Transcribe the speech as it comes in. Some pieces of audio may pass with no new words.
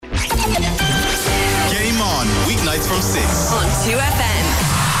Game On, weeknights from 6 on 2FM.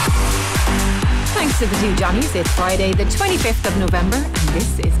 Thanks to the two Johnnies, it's Friday the 25th of November and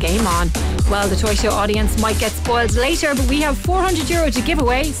this is Game On. Well, the Toy Show audience might get spoiled later, but we have €400 to give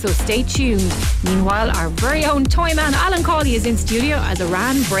away, so stay tuned. Meanwhile, our very own toy man Alan Cawley is in studio as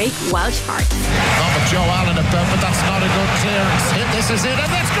Iran break Welsh hearts. Oh, but Joe Allen at but that's not a good clearance. This is it, and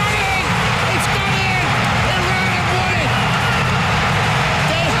it's gone in! It's gone in! Iran have won it!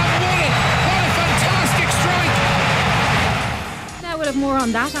 They have won it! What a fantastic strike! Now we'll have more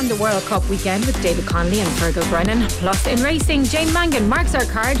on that and the World Cup weekend with David Connolly and Fergal Brennan. Plus, in racing, Jane Mangan marks our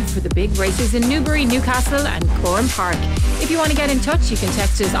card for the big races in Newbury, Newcastle and Corran Park. If you want to get in touch, you can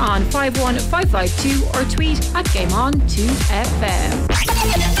text us on 51552 or tweet at GameOn2FM.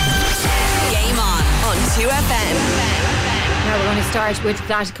 Game on 2FM. Now we're going to start with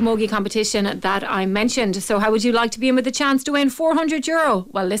that camogie competition that I mentioned. So how would you like to be in with a chance to win €400?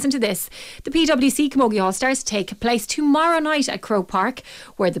 Well, listen to this. The PwC Camogie All-Stars take place tomorrow night at Croke Park,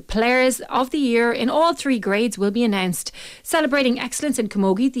 where the players of the year in all three grades will be announced. Celebrating excellence in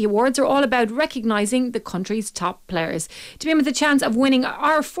camogie, the awards are all about recognising the country's top players. To be in with a chance of winning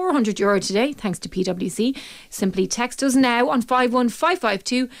our €400 today, thanks to PwC, simply text us now on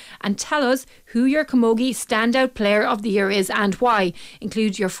 51552 and tell us who your camogie standout player of the year is and why.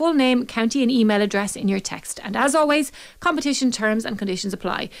 Include your full name, county and email address in your text. And as always, competition terms and conditions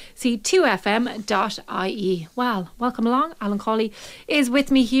apply. See 2fm.ie. Well, welcome along. Alan Cawley is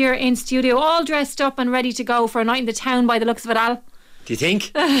with me here in studio, all dressed up and ready to go for a night in the town by the looks of it, Al. Do you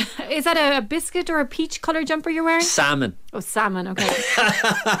think? Is that a biscuit or a peach colour jumper you're wearing? Salmon. Oh, salmon, okay.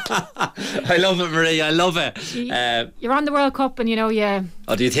 I love it, Marie, I love it. You're on the World Cup and, you know, do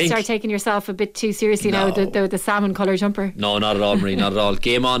you think? Start taking yourself a bit too seriously now, the salmon colour jumper. No, not at all, Marie, not at all.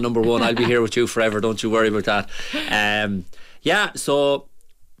 Game On number one, I'll be here with you forever, don't you worry about that. So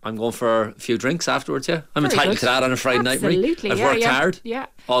I'm going for a few drinks afterwards, I'm Very entitled good. to that on a Friday night, Marie. Absolutely, I've worked hard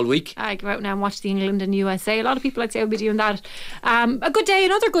all week. I go out now and watch the England and USA. A lot of people, I'd say, will be doing that. A good day,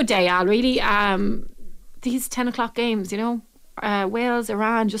 another good day, Al, really. These 10 o'clock games, you know, Wales,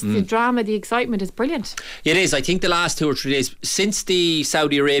 Iran, just the drama, the excitement is brilliant. It is. I think the last 2 or 3 days since the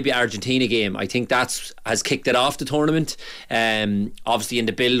Saudi Arabia-Argentina game, I think that's has kicked it off the tournament. Obviously in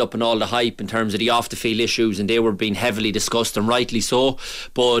the build-up and all the hype in terms of the off-the-field issues, and they were being heavily discussed, and rightly so.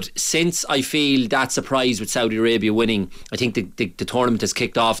 But since I feel that surprise with Saudi Arabia winning, I think the tournament has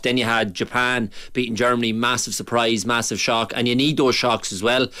kicked off. Then you had Japan beating Germany, massive surprise, massive shock, and you need those shocks as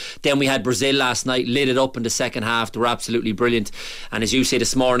well. Then we had Brazil last night, lit it up in the second half. They were absolutely brilliant. And as you say,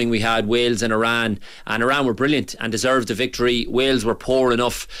 this morning we had Wales and Iran were brilliant and deserved the victory. Wales were poor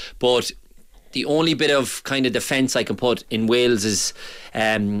enough, but the only bit of kind of defence I can put in Wales is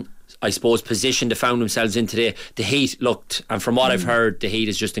I suppose position they found themselves in today. The heat looked, and from what I've heard, the heat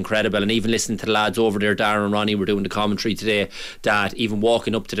is just incredible. And even listening to the lads over there, Darren and Ronnie were doing the commentary today, that even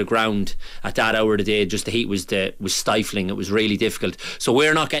walking up to the ground at that hour of the day, just the heat was stifling. It was really difficult. So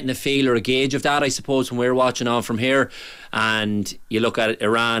we're not getting a feel or a gauge of that, I suppose, when we're watching on from here. And you look at it,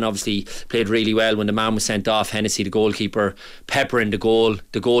 Iran obviously played really well when the man was sent off, Hennessy the goalkeeper peppering the goal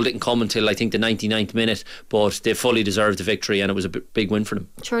didn't come until I think the 99th minute, but they fully deserved the victory and it was a big win for them.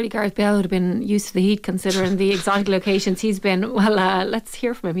 Surely Gareth Bale would have been used to the heat considering the exotic locations he's been. Well, let's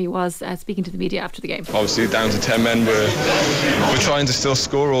hear from him. He was speaking to the media after the game. Obviously down to 10 men, we're trying to still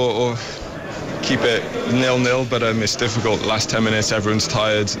score or keep it 0-0, but it's difficult. The last 10 minutes everyone's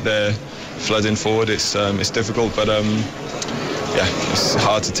tired, they're flooding forward. It's difficult, but it's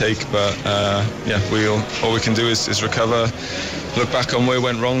hard to take, but all we can do is recover, look back on where it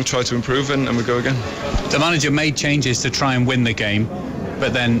went wrong, try to improve, and we go again. The manager made changes to try and win the game,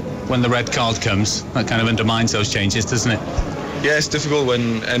 but then when the red card comes, that kind of undermines those changes, doesn't it? Yeah, it's difficult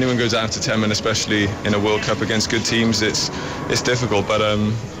when anyone goes out to 10 men, especially in a World Cup against good teams. It's difficult, but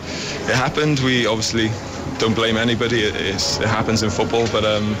it happened. We obviously don't blame anybody. It happens in football, but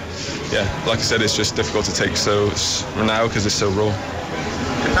like I said, it's just difficult to take now because it's so raw.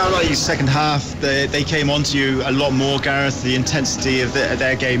 It felt like your second half, they came onto you a lot more, Gareth. The intensity of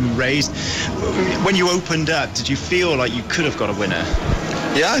their game raised. When you opened up, did you feel like you could have got a winner?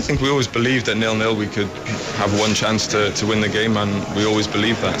 Yeah, I think we always believed that 0-0 we could have one chance to win the game, and we always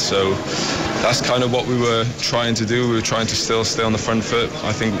believed that. So that's kind of what we were trying to do. We were trying to still stay on the front foot.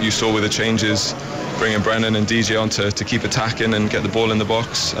 I think you saw with the changes, bringing Brennan and DJ on to keep attacking and get the ball in the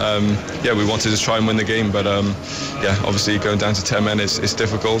box. We wanted to try and win the game, but obviously going down to 10 men is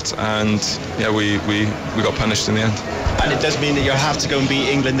difficult, and we got punished in the end. And it does mean that you'll have to go and beat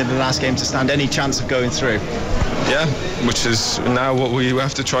England in the last game to stand any chance of going through. Yeah, which is now what we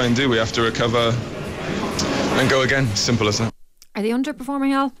have to try and do. We have to recover and go again. Simple as that. Are they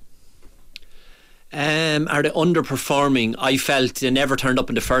underperforming, Al? Are they underperforming? I felt they never turned up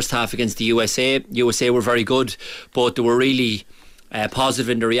in the first half against the USA. USA were very good, but they were really positive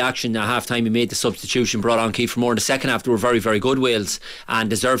in the reaction. At half time he made the substitution, brought on Kiefer Moore. In the second half they were very, very good, Wales, and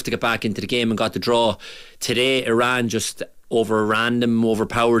deserved to get back into the game and got the draw. Today Iran just overran them,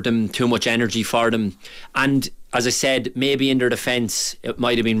 overpowered them, too much energy for them. And as I said, maybe in their defence it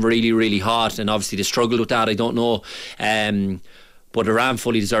might have been really, really hot, and obviously they struggled with that, I don't know. But Iran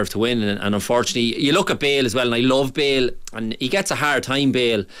fully deserved to win, and unfortunately you look at Bale as well, and I love Bale, and he gets a hard time,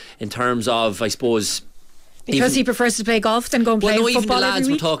 Bale, in terms of, I suppose, because he prefers to play golf than go and play football. Even the lads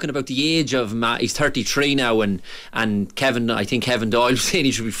were talking about the age of him. He's 33 now, and Kevin, I think Kevin Doyle was saying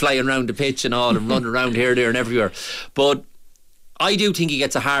he should be flying around the pitch and all, and running around here, there and everywhere. But I do think he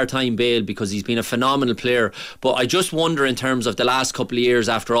gets a hard time, Bale, because he's been a phenomenal player. But I just wonder, in terms of the last couple of years,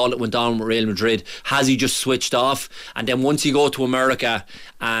 after all that went on with Real Madrid, has he just switched off? And then once you go to America,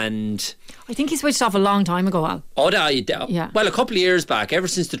 and I think he switched off a long time ago, Al. Yeah. Well, a couple of years back, ever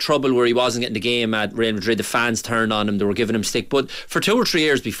since the trouble where he wasn't getting the game at Real Madrid, the fans turned on him, they were giving him stick. But for 2 or 3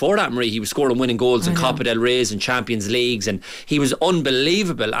 years before that, Marie, he was scoring winning goals in Copa del Rey's and Champions Leagues, and he was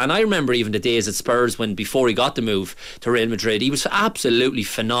unbelievable. And I remember even the days at Spurs, when before he got the move to Real Madrid, he was absolutely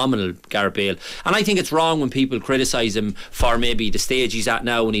phenomenal, Gareth Bale. And I think it's wrong when people criticise him for maybe the stage he's at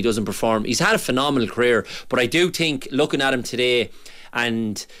now when he doesn't perform. He's had a phenomenal career, but I do think, looking at him today,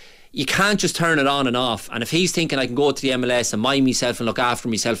 and you can't just turn it on and off. And if he's thinking, I can go to the MLS and mind myself and look after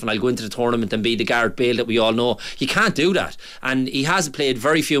myself, and I'll go into the tournament and be the Gareth Bale that we all know, you can't do that. And he has played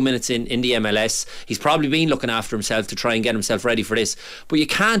very few minutes in the MLS. He's probably been looking after himself to try and get himself ready for this. But you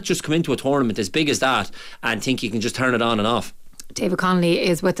can't just come into a tournament as big as that and think you can just turn it on and off. David Connolly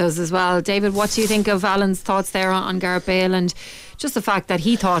is with us as well. David, what do you think of Alan's thoughts there on Gareth Bale, and just the fact that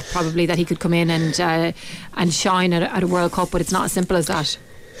he thought probably that he could come in and shine at a World Cup, but it's not as simple as that?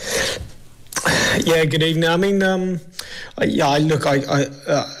 Yeah, good evening. I mean,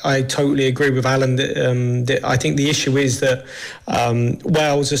 I totally agree with Alan that I think the issue is that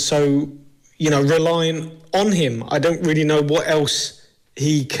Wales are so, reliant on him. I don't really know what else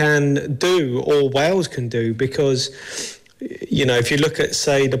he can do or Wales can do, because if you look at,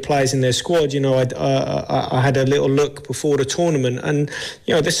 say, the players in their squad, I had a little look before the tournament, and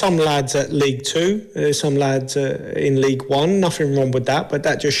there's some lads at League 2, there's some lads in League 1, nothing wrong with that, but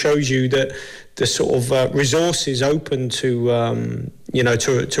that just shows you that the sort of resources open to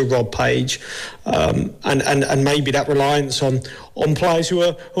Rob Page, and maybe that reliance on players who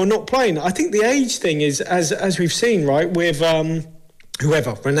are not playing. I think the age thing is, as we've seen, right, with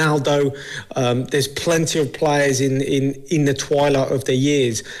whoever, Ronaldo, there's plenty of players in the twilight of their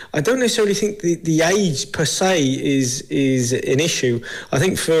years. I don't necessarily think the age per se is an issue. I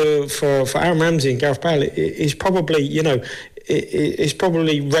think for Aaron Ramsey and Gareth Bale, it's probably, it's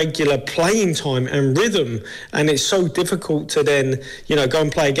probably regular playing time and rhythm, and it's so difficult to then, go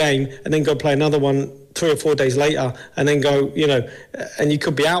and play a game and then go play another one 3 or 4 days later, and then go, and you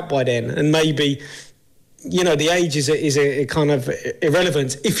could be out by then, and maybe, the age is a kind of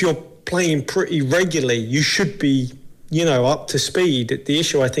irrelevant. If you're playing pretty regularly, you should be, up to speed. The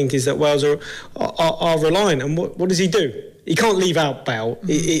issue, I think, is that Wales are reliant. And what does he do? He can't leave out Bale.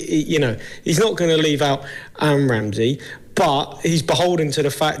 He's not going to leave out Aaron Ramsey, but he's beholden to the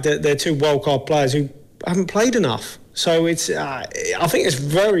fact that they're 2 world-class players who haven't played enough. So it's, I think it's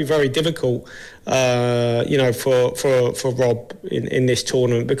very, very difficult, for Rob in this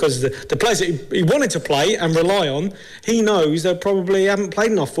tournament, because the players that he wanted to play and rely on, he knows they probably haven't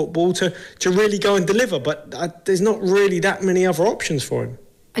played enough football to really go and deliver. But there's not really that many other options for him.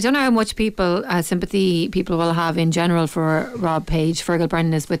 I don't know how much sympathy people will have in general for Rob Page. Fergal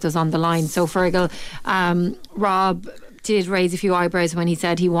Brennan is with us on the line. So Fergal, Rob did raise a few eyebrows when he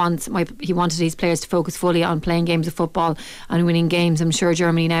said he wanted his players to focus fully on playing games of football and winning games. I'm sure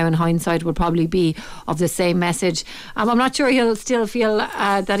Germany now in hindsight would probably be of the same message. I'm not sure he'll still feel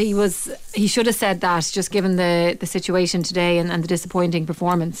that he should have said that, just given the situation today and the disappointing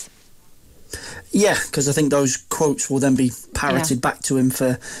performance. Yeah, because I think those quotes will then be parroted back to him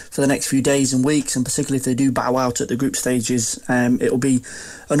for the next few days and weeks, and particularly if they do bow out at the group stages, it'll be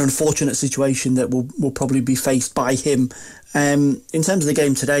an unfortunate situation that will probably be faced by him. In terms of the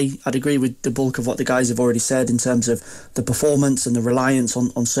game today, I'd agree with the bulk of what the guys have already said in terms of the performance and the reliance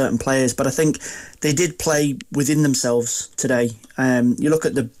on certain players, but I think they did play within themselves today. You look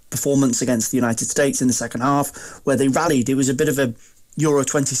at the performance against the United States in the second half, where they rallied. It was a bit of a Euro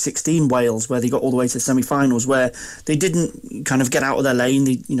 2016 Wales, where they got all the way to the semi-finals, where they didn't kind of get out of their lane.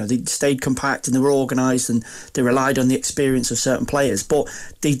 They stayed compact and they were organised, and they relied on the experience of certain players. But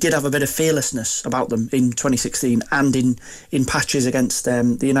they did have a bit of fearlessness about them in 2016 and in patches against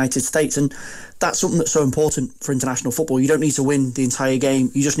the United States. And that's something that's so important for international football. You don't need to win the entire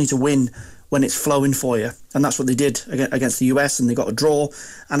game. You just need to win when it's flowing for you. And that's what they did against the US, and they got a draw.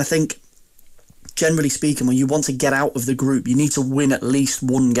 And I think, generally speaking, when you want to get out of the group, you need to win at least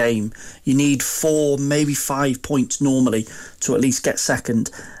one game. You need 4, maybe 5 points normally to at least get second.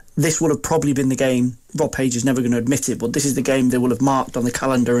 This would have probably been the game. Rob Page is never going to admit it, but this is the game they will have marked on the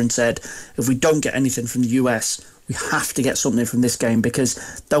calendar and said, if we don't get anything from the US, we have to get something from this game,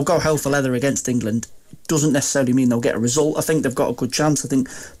 because they'll go hell for leather against England. Doesn't necessarily mean they'll get a result. I think they've got a good chance. I think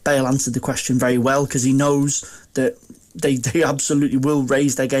Bale answered the question very well, because he knows that they absolutely will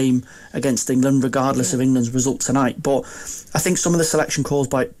raise their game against England regardless of England's result tonight. But I think some of the selection calls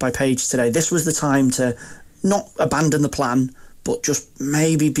by Page today, this was the time to not abandon the plan, but just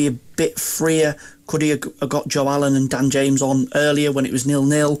maybe be a bit freer. Could he have got Joe Allen and Dan James on earlier when it was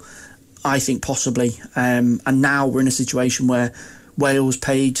 0-0? I think possibly. And now we're in a situation where Wales,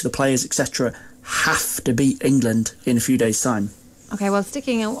 Page, the players, etc., have to beat England in a few days' time. Okay, well,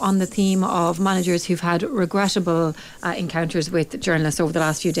 sticking on the theme of managers who've had regrettable encounters with journalists over the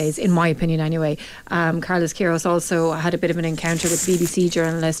last few days, in my opinion anyway, Carlos Queiroz also had a bit of an encounter with BBC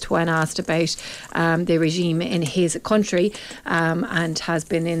journalist when asked about the regime in his country, and has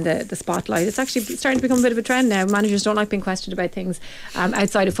been in the spotlight. It's actually starting to become a bit of a trend now. Managers don't like being questioned about things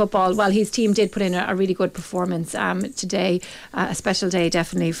outside of football. Well, his team did put in a really good performance today, a special day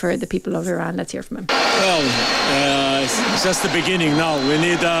definitely for the people of Iran. Let's hear from him. Well, it's just the beginning. Now we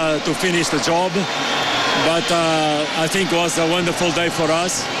need to finish the job, but I think it was a wonderful day for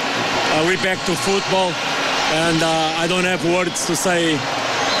us. We're back to football, and I don't have words to say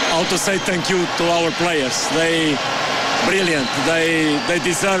how to say thank you to our players. They brilliant. They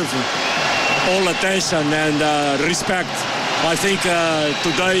deserve all attention and respect. I think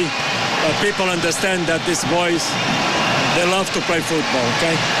today people understand that these boys, they love to play football.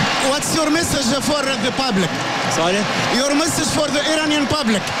 Okay. What's your message for the public? Sorry? Your message for the Iranian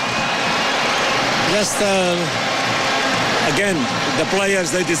public? Just, again, the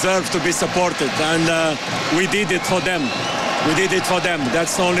players, they deserve to be supported, and we did it for them. We did it for them.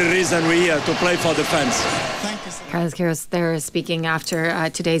 That's the only reason we're here, to play for the fans. Carlos Queiroz there speaking after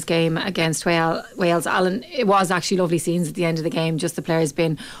today's game against Wales. Alan, it was actually lovely scenes at the end of the game, just the players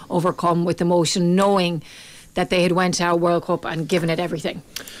being overcome with emotion, knowing that they had went to our World Cup and given it everything.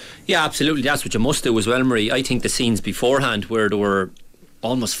 Yeah, absolutely. That's what you must do as well, Marie. I think the scenes beforehand where they were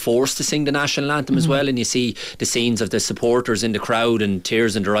almost forced to sing the national anthem as well, and you see the scenes of the supporters in the crowd and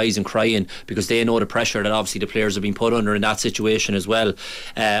tears in their eyes and crying, because they know the pressure that obviously the players have been put under in that situation as well,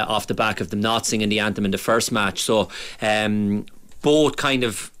 off the back of them not singing the anthem in the first match. So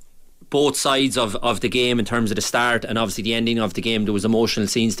both sides of the game in terms of the start and obviously the ending of the game, there was emotional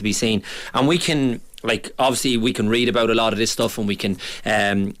scenes to be seen, and we can read about a lot of this stuff, and we can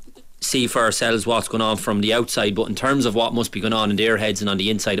see for ourselves what's going on from the outside, but in terms of what must be going on in their heads and on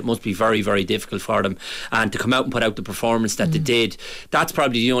the inside, it must be very, very difficult for them. And to come out and put out the performance that they did, that's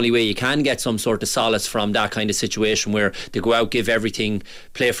probably the only way you can get some sort of solace from that kind of situation, where they go out, give everything,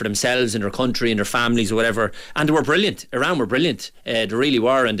 play for themselves and their country and their families or whatever. And they were brilliant. Iran were brilliant. They really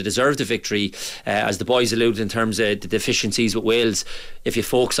were, and they deserved the victory. As the boys alluded in terms of the deficiencies with Wales, if you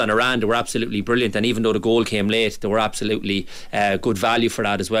focus on Iran, they were absolutely brilliant, and even though the goal came late, they were absolutely good value for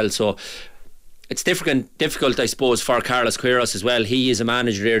that as well. So it's difficult, I suppose, for Carlos Queiroz as well. He is a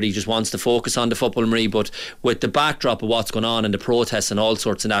manager there, he just wants to focus on the football, Marie, but with the backdrop of what's going on and the protests and all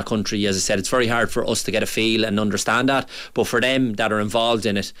sorts in that country, as I said, it's very hard for us to get a feel and understand that, but for them that are involved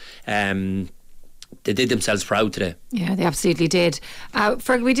in it, they did themselves proud today. Yeah, they absolutely did.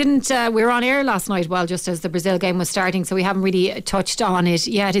 Ferg, we were on air last night, well, just as the Brazil game was starting, so we haven't really touched on it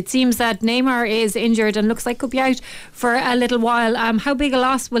yet. It seems that Neymar is injured and looks like could be out for a little while. How big a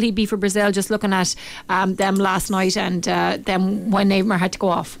loss will he be for Brazil, just looking at them last night and them when Neymar had to go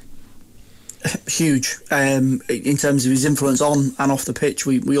off? Huge in terms of his influence on and off the pitch.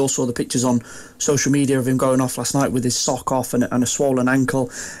 We all saw the pictures on social media of him going off last night with his sock off and a swollen ankle.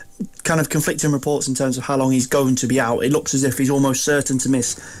 Kind of conflicting reports in terms of how long he's going to be out. It looks as if he's almost certain to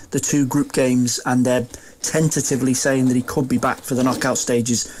miss the 2 group games, and they're tentatively saying that he could be back for the knockout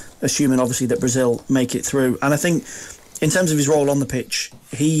stages, assuming obviously that Brazil make it through. And I think in terms of his role on the pitch,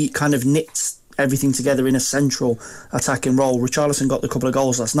 he kind of knits everything together in a central attacking role. Richarlison got the couple of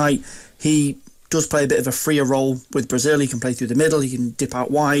goals last night. He does play a bit of a freer role with Brazil. He can play through the middle, he can dip out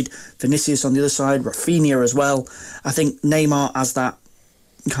wide. Vinicius on the other side, Rafinha as well. I think Neymar as that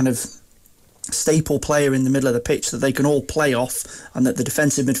kind of staple player in the middle of the pitch that they can all play off, and that the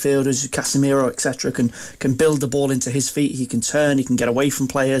defensive midfielders, Casemiro, etc., can build the ball into his feet. He can turn, he can get away from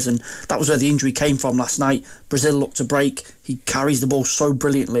players, and that was where the injury came from last night. Brazil looked to break. He carries the ball so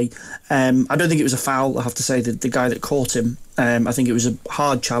brilliantly. I don't think it was a foul, I have to say, the guy that caught him. I think it was a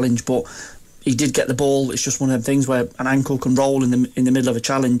hard challenge, but he did get the ball. It's just one of them things where an ankle can roll in the middle of a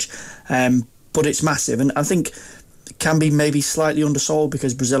challenge, but it's massive, and I think can be maybe slightly undersold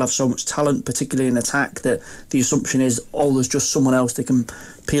because Brazil have so much talent, particularly in attack, that the assumption is, oh, there's just someone else they can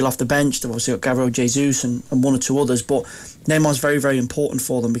peel off the bench. They've obviously got Gabriel Jesus and one or two others, but Neymar's very, very important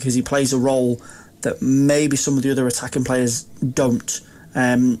for them because he plays a role that maybe some of the other attacking players don't.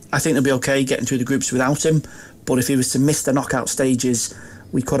 I think they'll be okay getting through the groups without him, but if he was to miss the knockout stages,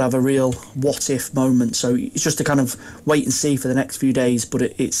 we could have a real what-if moment. So it's just to kind of wait and see for the next few days, but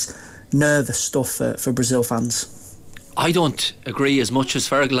it's nervous stuff for Brazil fans. I don't agree as much as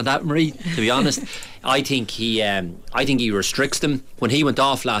Fergal on that, Marie, to be honest. I think he restricts them. When he went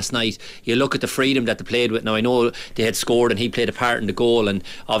off last night, you look at the freedom that they played with. Now I know they had scored and he played a part in the goal, and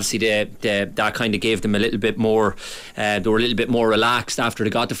obviously that kind of gave them a little bit more, they were a little bit more relaxed after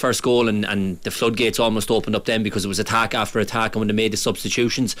they got the first goal, and the floodgates almost opened up then because it was attack after attack and when they made the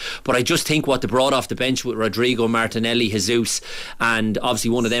substitutions. But I just think what they brought off the bench with Rodrigo, Martinelli, Jesus, and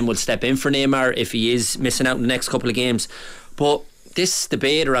obviously one of them will step in for Neymar if he is missing out in the next couple of games. But this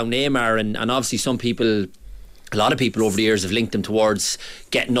debate around Neymar, and obviously a lot of people over the years have linked him towards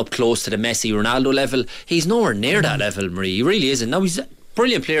getting up close to the Messi, Ronaldo level. He's nowhere near that level, Marie. He really isn't. Now, he's a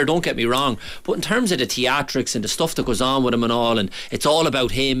brilliant player, don't get me wrong, but in terms of the theatrics and the stuff that goes on with him and all, and it's all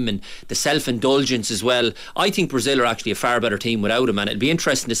about him and the self-indulgence as well, I think Brazil are actually a far better team without him, and it'll be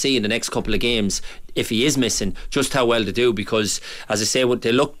interesting to see in the next couple of games, if he is missing, just how well they do, because as I say,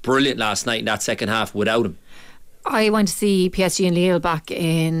 they looked brilliant last night in that second half without him. I went to see PSG and Lille back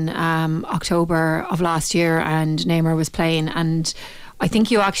in October of last year, and Neymar was playing, and I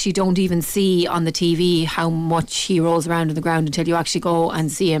think you actually don't even see on the TV how much he rolls around on the ground until you actually go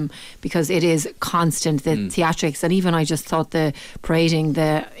and see him, because it is constant, the theatrics. And even I just thought the parading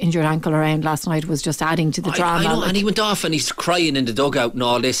the injured ankle around last night was just adding to the drama. I know, and he went off and he's crying in the dugout and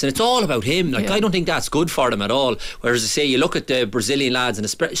all this, and it's all about him. I don't think that's good for them at all. Whereas I say, you look at the Brazilian lads, and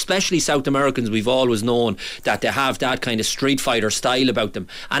especially South Americans, we've always known that they have that kind of street fighter style about them,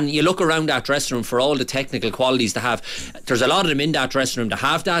 and you look around that dressing room for all the technical qualities they have. There's a lot of them in that dressing room to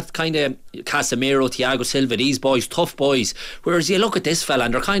have that kind of Casemiro, Thiago Silva, these boys, tough boys. Whereas you look at this fella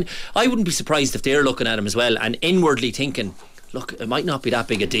and they're I wouldn't be surprised if they're looking at him as well and inwardly thinking, look, it might not be that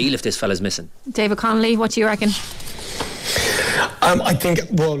big a deal if this fella's missing. David Connolly, what do you reckon? I think,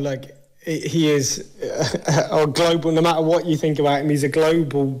 he is a global, no matter what you think about him, he's a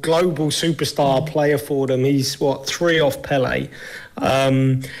global superstar player for them. He's 3 off Pele.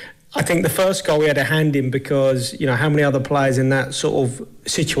 I think the first goal he had a hand in because, how many other players in that sort of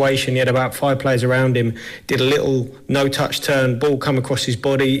situation, he had about 5 players around him, did a little no-touch turn, ball come across his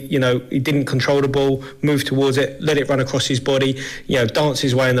body, he didn't control the ball, moved towards it, let it run across his body, dance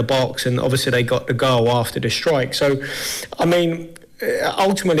his way in the box, and obviously they got the goal after the strike. So,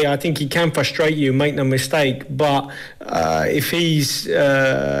 ultimately, I think he can frustrate you, make no mistake, but if he's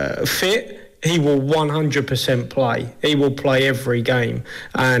fit, he will 100% play. He will play every game.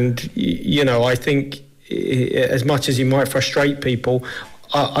 And, I think as much as he might frustrate people,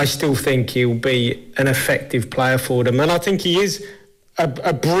 I still think he'll be an effective player for them. And I think he is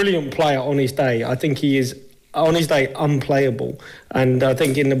a brilliant player on his day. I think he is, on his day, unplayable. And I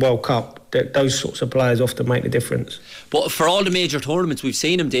think in the World Cup, that those sorts of players often make the difference. But for all the major tournaments, we've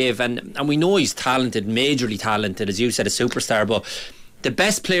seen him, Dave, and we know he's talented, majorly talented, as you said, a superstar, but the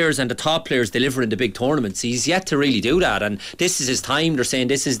best players and the top players deliver in the big tournaments. He's yet to really do that, and this is his time. They're saying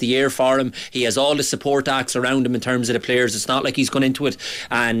this is the year for him. He has all the support acts around him in terms of the players. It's not like he's gone into it,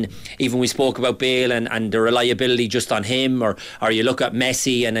 and even we spoke about Bale and the reliability just on him, or you look at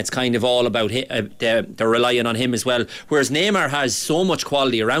Messi and it's kind of all about him, they're relying on him as well, whereas Neymar has so much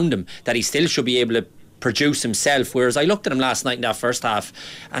quality around him that he still should be able to produce himself. Whereas I looked at him last night in that first half,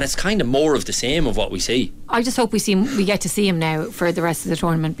 and it's kind of more of the same of what we see. I just hope we get to see him now for the rest of the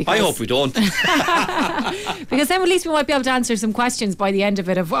tournament. Because I hope we don't. Because then at least we might be able to answer some questions by the end of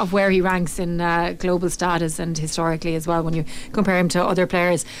it of where he ranks in global status and historically as well when you compare him to other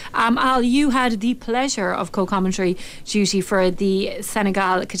players. Al, you had the pleasure of co-commentary duty for the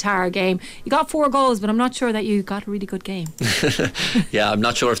Senegal-Qatar game. You got 4 goals, but I'm not sure that you got a really good game. Yeah, I'm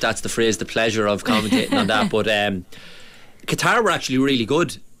not sure if that's the phrase, the pleasure of commentating on that, but Qatar were actually really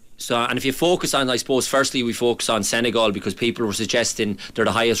good. So, and if you focus on, I suppose, firstly we focus on Senegal because people were suggesting they're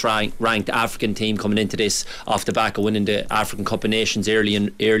the highest ranked African team coming into this off the back of winning the African Cup of Nations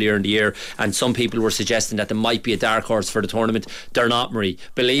earlier in the year, and some people were suggesting that there might be a dark horse for the tournament. They're not, Marie.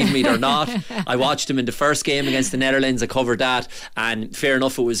 Believe me, they're not. I watched them in the first game against the Netherlands. I covered that, and fair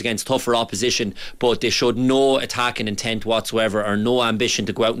enough, it was against tougher opposition, but they showed no attacking intent whatsoever or no ambition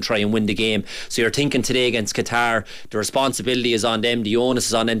to go out and try and win the game. So you're thinking today against Qatar, the responsibility is on them, the onus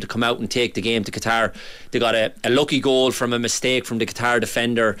is on them to come out and take the game to Qatar. They got a lucky goal from a mistake from the Qatar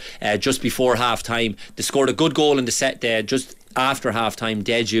defender just before half time. They scored a good goal in the set there just after half time.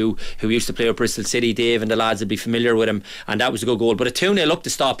 Deju, who used to play with Bristol City, Dave and the lads would be familiar with him, and that was a good goal. But a 2-0 up to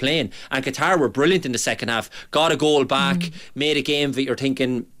stop playing, and Qatar were brilliant in the second half, got a goal back, made a game that you're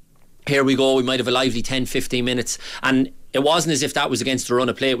thinking, here we go, we might have a lively 10-15 minutes. And it wasn't as if that was against the run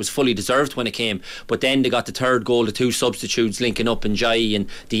of play. It was fully deserved when it came. But then they got the third goal, the two substitutes linking up in Jai and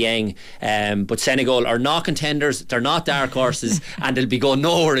Dieng. But Senegal are not contenders, they're not dark horses, and they'll be going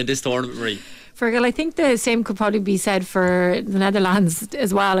nowhere in this tournament, Marie. Fergal, I think the same could probably be said for the Netherlands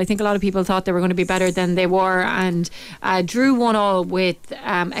as well. I think a lot of people thought they were going to be better than they were, and drew 1-1 with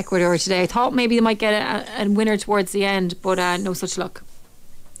Ecuador today. I thought maybe they might get a winner towards the end, but no such luck.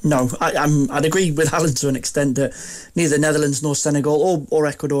 No, I'd agree with Alan to an extent that neither Netherlands nor Senegal or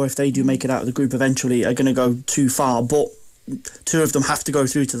Ecuador, if they do make it out of the group eventually, are going to go too far. But two of them have to go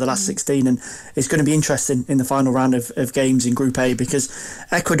through to the last 16, and it's going to be interesting in the final round of games in Group A, because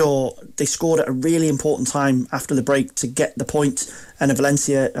Ecuador, they scored at a really important time after the break to get the point, and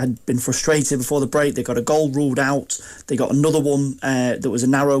Valencia had been frustrated before the break. They got a goal ruled out, they got another one that was a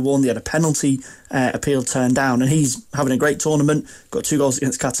narrow one, they had a penalty appeal turned down, and he's having a great tournament, got 2 goals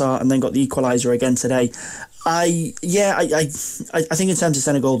against Qatar and then got the equaliser again today. I think in terms of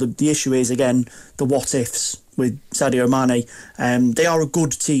Senegal, the issue is again the what ifs with Sadio Mane. They are a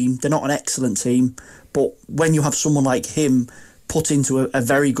good team, they're not an excellent team, but when you have someone like him put into a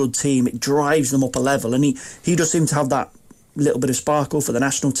very good team, it drives them up a level, and he does seem to have that little bit of sparkle for the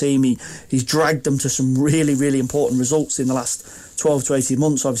national team. He's dragged them to some really, really important results in the last 12 to 18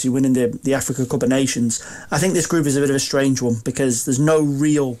 months, obviously winning the Africa Cup of Nations. I think this group is a bit of a strange one because there's no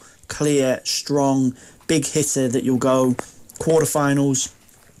real clear, strong, big hitter that you'll go quarterfinals,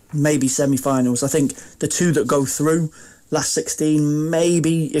 maybe semi-finals. I think the two that go through last 16,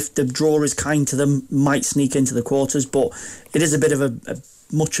 maybe if the draw is kind to them, might sneak into the quarters, but it is a bit of a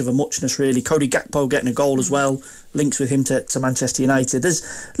much of a muchness really. Cody Gakpo getting a goal as well, links with him to Manchester United. There's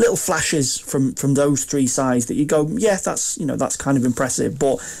little flashes from those three sides that you go, yeah, that's kind of impressive,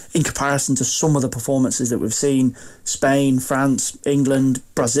 but in comparison to some of the performances that we've seen, Spain, France, England,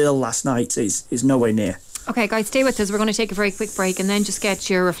 Brazil last night, is nowhere near. Okay, guys, stay with us. We're going to take a very quick break and then just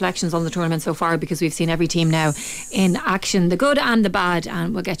get your reflections on the tournament so far, because we've seen every team now in action, the good and the bad,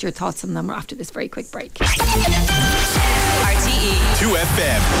 and we'll get your thoughts on them after this very quick break. RTE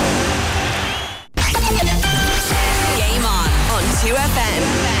 2FM. Game on 2FM.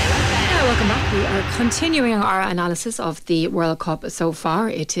 Welcome back. We are continuing our analysis of the World Cup so far.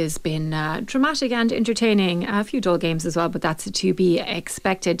 It has been dramatic and entertaining. A few dull games as well, but that's to be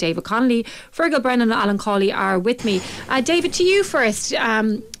expected. David Connolly, Fergal Brennan and Alan Cawley are with me. David, to you first.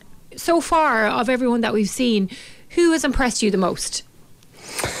 So far, of everyone that we've seen, who has impressed you the most?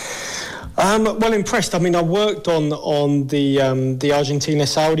 Well, impressed. I mean, I worked on the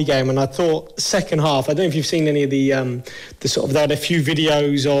Argentina-Saudi game, and I thought second half. I don't know if you've seen any of the sort of. There had a few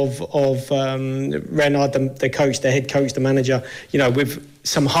videos of Renard, the coach, the head coach, the manager. With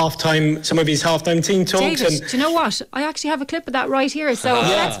some of his halftime team talks. David, do you know what? I actually have a clip of that right here. So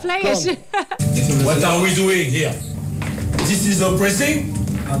let's play it. What are we doing here? This is a pressing.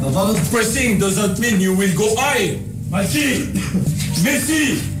 Pressing doesn't mean you will go high. Messi.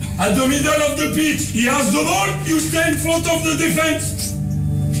 At the middle of the pitch, he has the ball, you stay in front of the defense.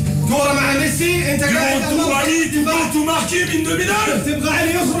 كورة مع ميسي انت قاعد you want to mark him in the middle. تبغى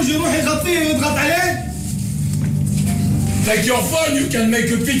عليه يخرج يروح يغطيه ويضغط عليه. Take your phone, you can make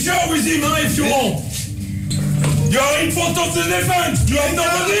a picture with him if you want. You are in front of the defense. You have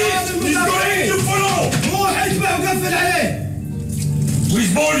nobody. He's going to follow. روح اتبع وقفل عليه.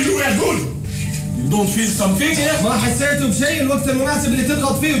 With ball you are good. You don't feel something here? ما حسيتوا بشيء الوقت المناسب اللي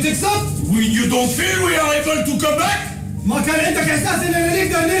تضغط فيه وتكسب؟ You don't feel we are able to come back? ما كان عندك احساس اننا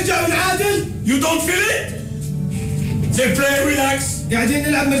نقدر نرجع ونعادل؟ You don't feel it? They play relax. قاعدين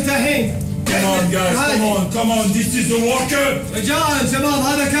نلعب مرتاحين. Come on guys, come on, this is the World Cup. رجال شباب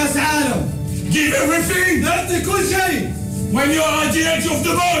هذا كاس عالم. Give everything. نعطي كل شيء. When you are at the edge of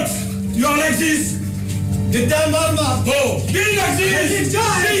the box, you are like this. قدام مرمى. Be like this. Be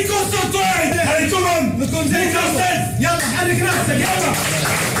concentrated. Allez, come on. نكون زي yourself. يلا حرك نفسك. يلا.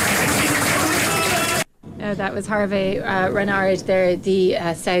 That was Hervé Renard there,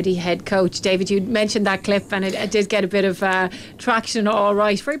 the Saudi head coach. David, you mentioned that clip and it did get a bit of traction, all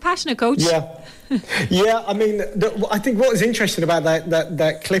right. Very passionate coach. Yeah, I mean, I think what was interesting about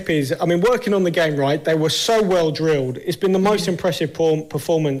that clip is, I mean, working on the game, right, they were so well drilled. It's been the most impressive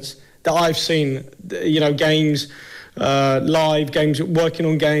performance that I've seen, you know, games, live games, working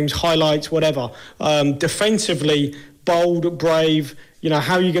on games, highlights, whatever. Defensively, bold, brave. You know,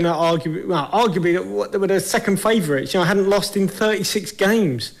 how are you going to argue? Well, arguably, they were the second favourites. You know, hadn't lost in 36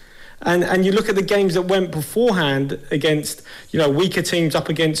 games. And you look at the games that went beforehand against, you know, weaker teams up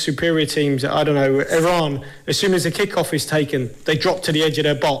against superior teams. I don't know, Iran, as soon as the kickoff is taken, they drop to the edge of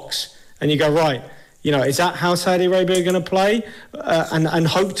their box. And you go, right, you know, is that how Saudi Arabia are going to play? And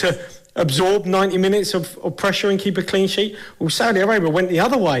hope to absorb 90 minutes of pressure and keep a clean sheet? Well, Saudi Arabia went the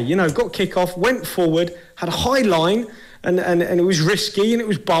other way, you know, got kickoff, went forward, had a high line, and it was risky and it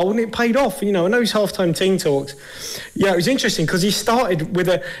was bold and it paid off. You know, I know his halftime team talks. Yeah, it was interesting because he started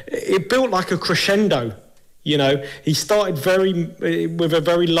it built like a crescendo. You know, he started with a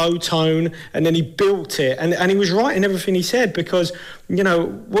very low tone, and then he built it, and he was right in everything he said, because, you know,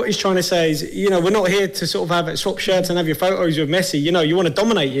 what he's trying to say is, you know, we're not here to sort of swap shirts and have your photos with Messi. You know, you want to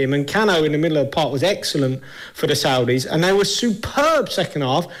dominate him, and Cano in the middle of the park was excellent for the Saudis, and they were superb second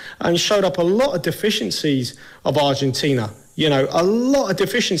half and showed up a lot of deficiencies of Argentina. You know, a lot of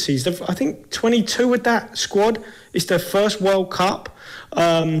deficiencies. I think 22 with that squad. It's their first World Cup.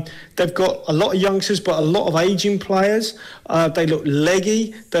 They've got a lot of youngsters, but a lot of ageing players. They look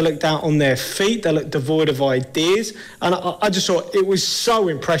leggy. They looked out on their feet. They look devoid of ideas. And I just thought it was so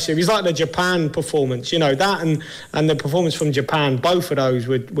impressive. It's like the Japan performance, you know, that and the performance from Japan. Both of those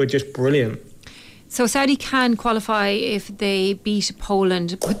were just brilliant. So Saudi can qualify if they beat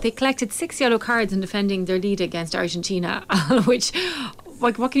Poland, but they collected 6 yellow cards in defending their lead against Argentina, which,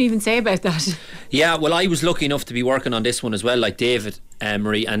 like, what can you even say about that? Yeah, well, I was lucky enough to be working on this one as well, like David,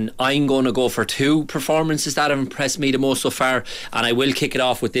 Marie, and I'm going to go for 2 performances that have impressed me the most so far, and I will kick it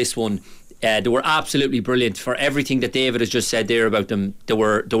off with this one. They were absolutely brilliant for everything that David has just said there about them. They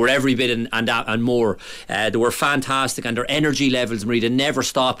were every bit and more. They were fantastic, and their energy levels, Marie, they never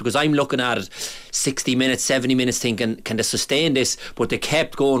stopped, because I'm looking at it 60 minutes, 70 minutes thinking, can they sustain this? But they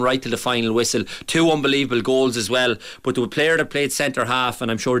kept going right to the final whistle. 2 unbelievable goals as well. But the player that played centre half,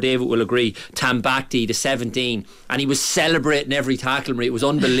 and I'm sure David will agree, Tambakti, the 17, and he was celebrating every tackle, Marie. It was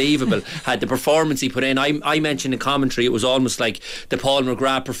unbelievable. Had the performance he put in. I mentioned in commentary, it was almost like the Paul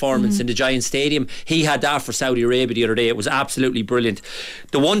McGrath performance in the Giants Stadium. He had that for Saudi Arabia the other day. It was absolutely brilliant.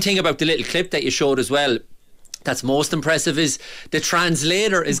 The one thing about the little clip that you showed as well that's most impressive is the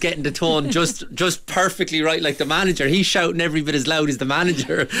translator is getting the tone just perfectly right, like the manager. He's shouting every bit as loud as the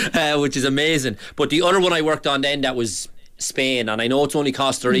manager, which is amazing. But the other one I worked on then, that was Spain, and I know it's only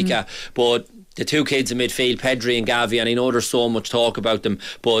Costa Rica, but the 2 kids in midfield, Pedri and Gavi, and I know there's so much talk about them,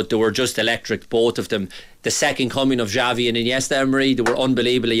 but they were just electric, both of them. The second coming of Xavi and Iniesta, Marie, they were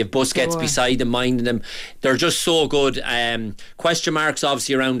unbelievable. You have Busquets beside them, minding them. They're just so good. Question marks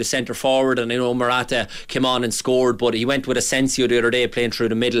obviously around the centre forward, and I know Morata came on and scored, but he went with Asensio the other day playing through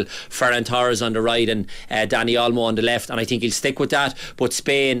the middle, Ferran Torres on the right and Dani Olmo on the left, and I think he'll stick with that. But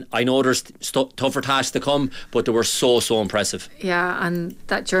Spain, I know there's tougher tasks to come, but they were so impressive. Yeah, and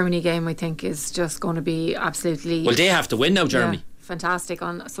that Germany game, I think, is just going to be absolutely... Well, they have to win now, Germany. Yeah. Fantastic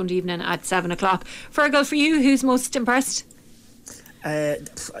on Sunday evening at 7 o'clock. Fergal, for you, who's most impressed?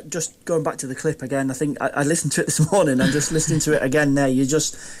 Just going back to the clip again, I think I listened to it this morning and just listening to it again there,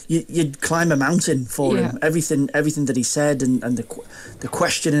 you'd climb a mountain for him. Everything that he said and the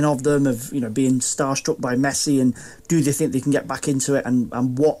questioning of them, of, you know, being starstruck by Messi, and do they think they can get back into it,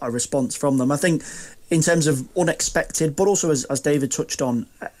 and what a response from them. I think in terms of unexpected, but also as David touched on,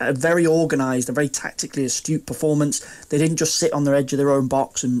 a very organised, a very tactically astute performance. They didn't just sit on the edge of their own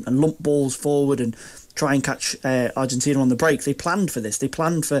box and lump balls forward and try and catch Argentina on the break. They planned for this. They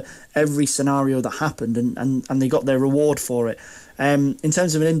planned for every scenario that happened, and they got their reward for it. In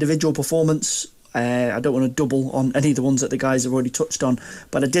terms of an individual performance, I don't want to double on any of the ones that the guys have already touched on,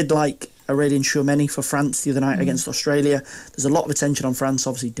 but I did like Aurélien Tchouameni for France the other night against Australia. There's a lot of attention on France,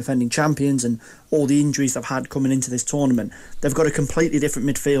 obviously defending champions, and all the injuries they've had coming into this tournament. They've got a completely different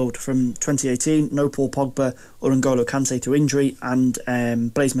midfield from 2018. No Paul Pogba or N'Golo Kante to injury, and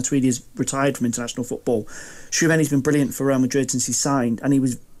Blaise Matuidi is retired from international football. Tchouameni's been brilliant for Real Madrid since he signed, and he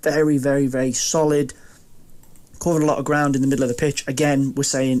was very, very, very solid, covered a lot of ground in the middle of the pitch. Again, we're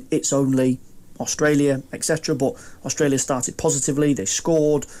saying it's only Australia, etc., but Australia started positively. They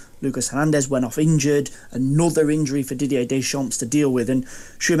scored. Lucas Hernandez went off injured. Another injury for Didier Deschamps to deal with, and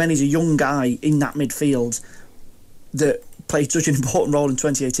Tchouameni's a young guy in that midfield that played such an important role in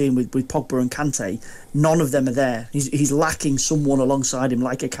 2018 with Pogba and Kante. None of them are there. He's lacking someone alongside him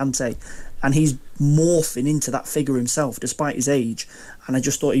like a Kante, and he's morphing into that figure himself despite his age. And I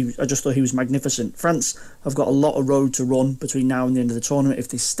just thought he was magnificent. France have got a lot of road to run between now and the end of the tournament if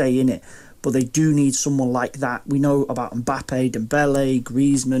they stay in it, but they do need someone like that. We know about Mbappe, Dembele,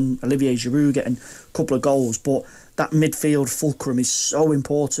 Griezmann, Olivier Giroud getting a couple of goals, but that midfield fulcrum is so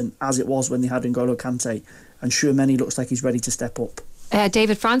important, as it was when they had N'Golo Kante, and Tchouaméni looks like he's ready to step up.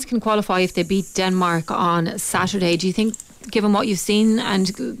 David, France can qualify if they beat Denmark on Saturday. Do you think, given what you've seen and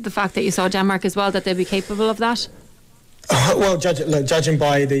the fact that you saw Denmark as well, that they'll be capable of that? Well, judging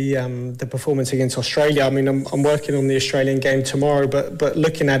by the performance against Australia, I mean, I'm working on the Australian game tomorrow, but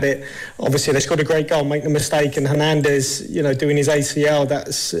looking at it, obviously they scored a great goal, make the mistake, and Hernandez, doing his ACL,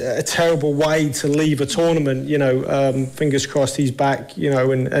 that's a terrible way to leave a tournament. Fingers crossed he's back,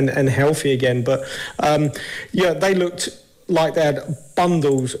 and healthy again. But they looked like they had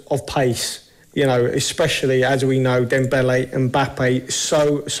bundles of pace. Especially as we know, Dembele and Mbappe,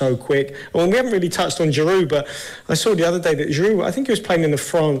 so quick. Well, we haven't really touched on Giroud, but I saw the other day that Giroud, I think he was playing in the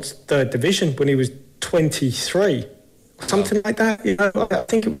France 3rd division when he was 23, something like that. I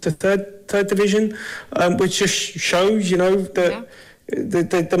think it was the third division, which just shows, that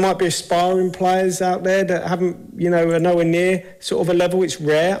there might be aspiring players out there that haven't, are nowhere near sort of a level. It's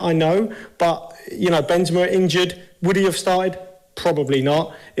rare, I know, but Benzema injured. Would he have started? Probably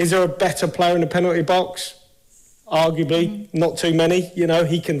not. Is there a better player in the penalty box? Arguably, not too many.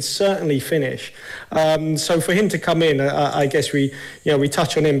 He can certainly finish. So for him to come in, I guess we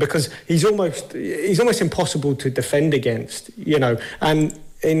touch on him because he's almost impossible to defend against. And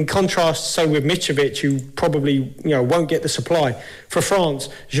in contrast, so with Mitrovic, who probably won't get the supply. For France,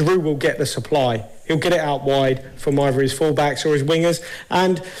 Giroud will get the supply. He'll get it out wide from either his fullbacks or his wingers,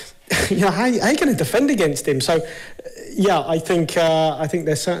 and how are you going to defend against him? So. Yeah, I think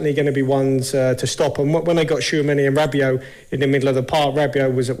there's certainly going to be ones to stop. And when they got Tchouaméni and Rabiot in the middle of the park,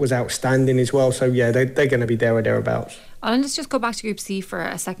 Rabiot was outstanding as well. So yeah, they're going to be there or thereabouts. And let's just go back to Group C for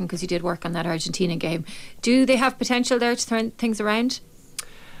a second, because you did work on that Argentina game. Do they have potential there to turn things around?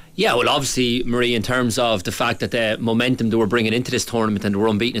 Yeah, well, obviously, Marie, in terms of the fact that the momentum they were bringing into this tournament and they were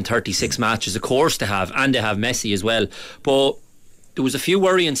unbeaten in 36 matches, of course they have, and they have Messi as well. But there was a few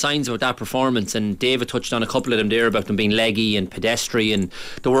worrying signs about that performance, and David touched on a couple of them there about them being leggy and pedestrian.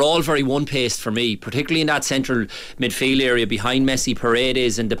 They were all very one-paced for me, particularly in that central midfield area behind Messi,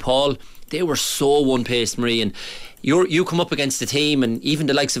 Paredes and De Paul. They were so one-paced, Marie, and you come up against a team, and even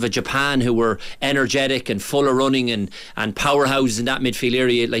the likes of a Japan who were energetic and full of running and powerhouses in that midfield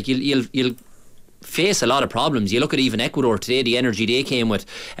area, like you'll face a lot of problems. You look at even Ecuador today, the energy they came with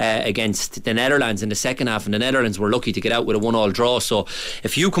against the Netherlands in the second half, and the Netherlands were lucky to get out with a 1-1 draw. So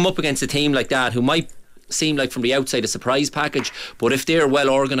if you come up against a team like that, who might seem like from the outside a surprise package, but if they're well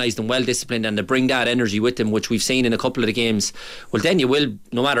organised and well disciplined and they bring that energy with them, which we've seen in a couple of the games, well then you will,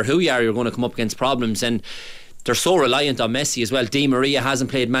 no matter who you are, you're going to come up against problems. And they're so reliant on Messi as well. Di Maria hasn't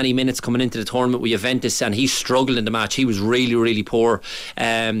played many minutes coming into the tournament with Juventus, and he struggled in the match. He was really, really poor.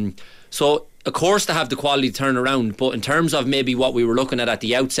 So of course they have the quality to turn around, but in terms of maybe what we were looking at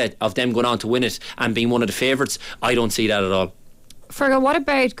the outset of them going on to win it and being one of the favourites, I don't see that at all. Fergal, what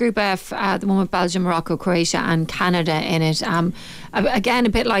about Group F, the one with Belgium, Morocco, Croatia and Canada in it? Again, a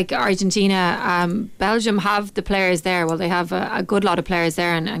bit like Argentina, Belgium have the players there. Well, they have a good lot of players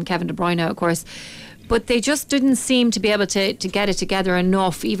there, and Kevin De Bruyne, of course, but they just didn't seem to be able to get it together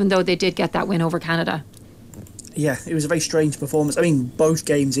enough, even though they did get that win over Canada. Yeah, it was a very strange performance. I mean, both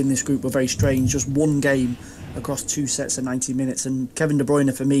games in this group were very strange. Just one game across 2 sets of 90 minutes. And Kevin De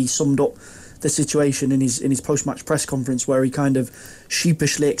Bruyne, for me, summed up the situation in his post-match press conference, where he kind of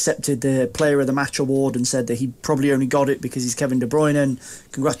sheepishly accepted the Player of the Match award and said that he probably only got it because he's Kevin De Bruyne, and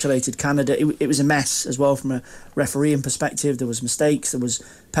congratulated Canada. It was a mess as well from a refereeing perspective. There was mistakes, there was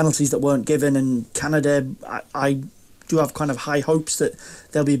penalties that weren't given, and Canada, I do have kind of high hopes that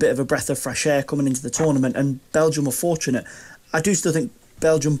there'll be a bit of a breath of fresh air coming into the tournament, and Belgium were fortunate. I do still think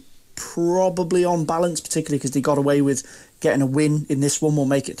Belgium probably on balance, particularly because they got away with getting a win in this one, will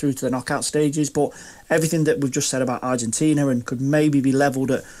make it through to the knockout stages. But everything that we've just said about Argentina and could maybe be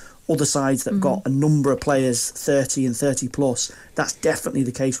levelled at other sides that have got a number of players 30 and 30 plus, that's definitely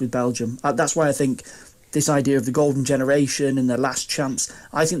the case with Belgium. That's why I think this idea of the golden generation and their last chance,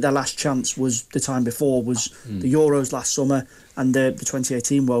 I think their last chance was the time before, was the Euros last summer and the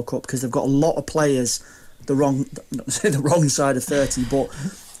 2018 World Cup, because they've got a lot of players not to say the wrong side of 30, but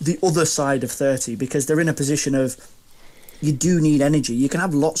the other side of 30, because they're in a position of you do need energy. You can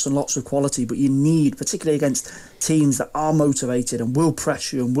have lots and lots of quality, but you need, particularly against teams that are motivated and will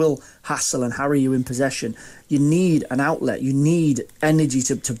press you and will hassle and harry you in possession, you need an outlet. You need energy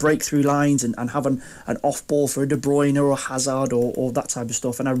to break through lines and have an off ball for a De Bruyne or a Hazard or that type of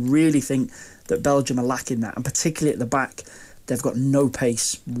stuff. And I really think that Belgium are lacking that, and particularly at the back, they've got no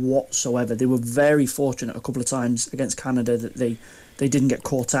pace whatsoever. They were very fortunate a couple of times against Canada that they didn't get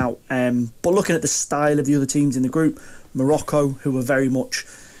caught out. But looking at the style of the other teams in the group, Morocco, who were very much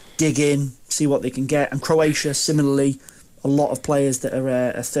dig in, see what they can get, and Croatia, similarly, a lot of players that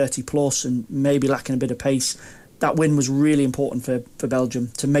are 30 plus and maybe lacking a bit of pace. That win was really important for Belgium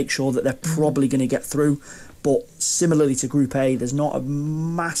to make sure that they're probably going to get through. But similarly to Group A, there's not a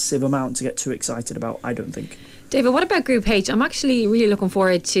massive amount to get too excited about, I don't think. David, what about Group H? I'm actually really looking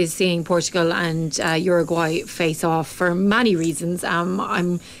forward to seeing Portugal and Uruguay face off for many reasons.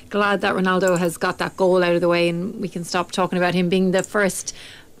 I'm glad that Ronaldo has got that goal out of the way and we can stop talking about him being the first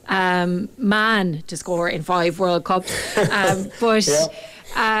man to score in 5 World Cups. But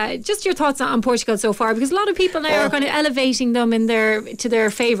just your thoughts on Portugal so far, because a lot of people now are kind of elevating them to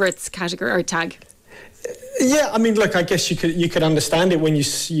their favourites category or tag. Yeah, I mean, look, I guess you could understand it when you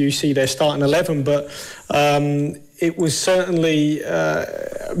see their starting 11, but it was certainly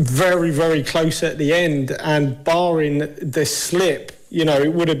very, very close at the end, and barring the slip,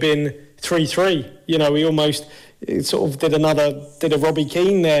 it would have been 3-3. We almost sort of did a Robbie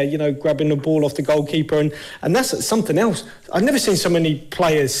Keane there, grabbing the ball off the goalkeeper, and that's something else. I've never seen so many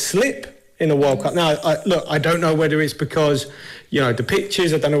players slip in a World Cup. Now, I don't know whether it's because the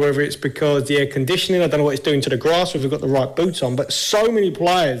pitches, I don't know whether it's because the air conditioning, I don't know what it's doing to the grass, whether they've got the right boots on, but so many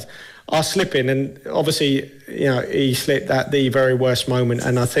players are slipping, and obviously, he slipped at the very worst moment,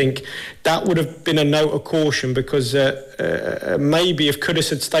 and I think that would have been a note of caution, because maybe if Kudus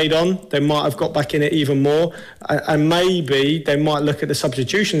had stayed on, they might have got back in it even more, and maybe they might look at the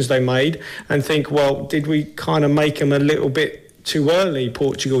substitutions they made and think, well, did we kind of make them a little bit too early,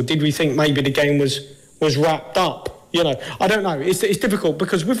 Portugal? Did we think maybe the game was wrapped up? I don't know. It's difficult,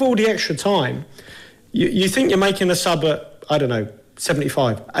 because with all the extra time, you think you're making a sub at, I don't know,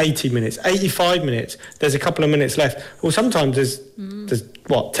 75, 80 minutes, 85 minutes. There's a couple of minutes left. Well, sometimes there's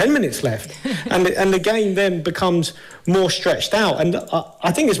 10 minutes left, and the game then becomes more stretched out. And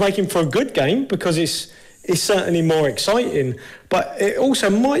I think it's making for a good game, because it's certainly more exciting. But it also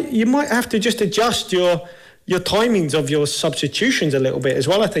you might have to just adjust your timings of your substitutions a little bit as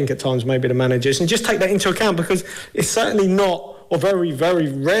well, I think, at times, maybe the managers, and just take that into account, because it's certainly not, or very,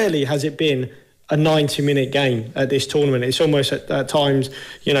 very rarely has it been, a 90-minute game at this tournament. It's almost at times,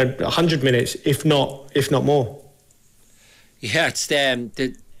 100 minutes, if not more. Yeah, it's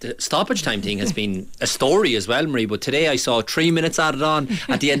the stoppage time thing has been a story as well, Marie, but today I saw 3 minutes added on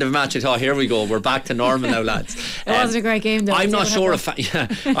at the end of a match. I thought, here we go, we're back to normal now, lads. It wasn't a great game though. I'm not sure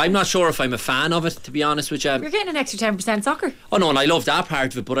if I'm a fan of it, to be honest with you. You're getting an extra 10% soccer. Oh no, and I love that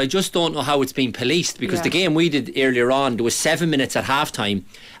part of it, but I just don't know how it's been policed, because the game we did earlier on, there was 7 minutes at half time,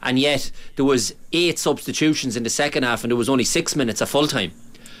 and yet there was 8 substitutions in the second half, and there was only 6 minutes at full time.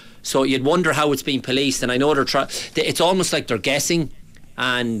 So you'd wonder how it's been policed, and I know it's almost like they're guessing,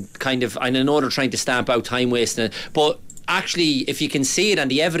 and I know they're trying to stamp out time wasting. But actually, if you can see it,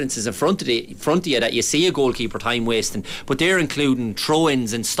 and the evidence is in front of you that you see a goalkeeper time wasting, but they're including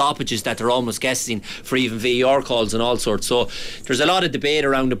throw-ins and stoppages that they're almost guessing for even VAR calls and all sorts. So there's a lot of debate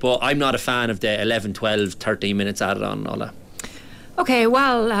around it, but I'm not a fan of the 11, 12, 13 minutes added on and all that. Okay,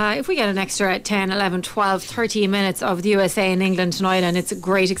 well, if we get an extra 10, 11, 12, 13 minutes of the USA and England tonight, and it's a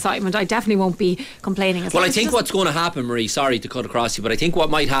great excitement, I definitely won't be complaining. Well, I think what's going to happen, Marie, sorry to cut across you, but I think what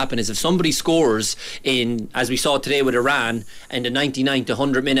might happen is if somebody scores as we saw today with Iran, in the 99 to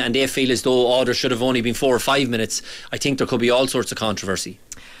 100 minute, and they feel as though, there should have only been 4 or 5 minutes, I think there could be all sorts of controversy.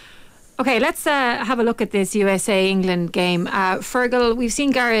 Okay, let's have a look at this USA-England game. Fergal, we've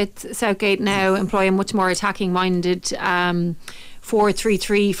seen Gareth Southgate now employ a much more attacking-minded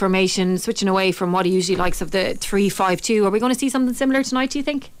 4-3-3 formation, switching away from what he usually likes of the 3-5-2. Are we going to see something similar tonight, do you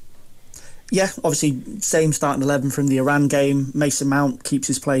think? Yeah, obviously same starting 11 from the Iran game. Mason Mount keeps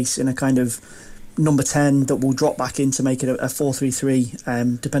his place in a kind of number 10 that will drop back in to make it a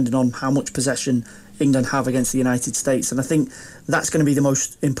 4-3-3, depending on how much possession England have against the United States. And I think that's going to be the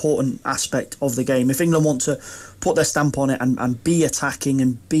most important aspect of the game. If England want to put their stamp on it and be attacking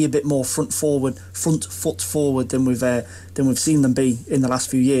and be a bit more front foot forward than we've seen them be in the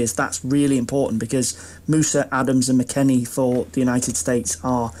last few years, that's really important, because Musa, Adams and McKennie for the United States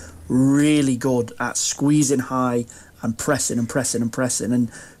are really good at squeezing high and pressing.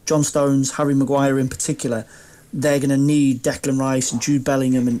 And John Stones, Harry Maguire in particular, they're going to need Declan Rice and Jude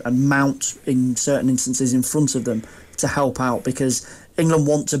Bellingham and Mount in certain instances in front of them to help out, because England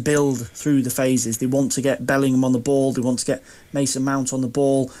want to build through the phases. They want to get Bellingham on the ball, they want to get Mason Mount on the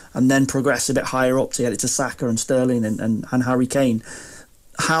ball, and then progress a bit higher up to get it to Saka and Sterling and Harry Kane.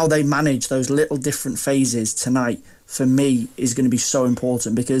 How they manage those little different phases tonight, for me, is going to be so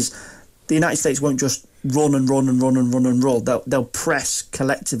important, because the United States won't just run. They'll press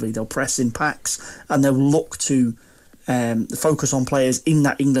collectively, they'll press in packs, and they'll look to focus on players in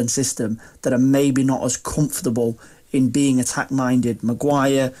that England system that are maybe not as comfortable in being attack-minded.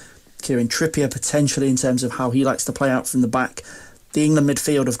 Maguire, Kieran Trippier potentially, in terms of how he likes to play out from the back. The England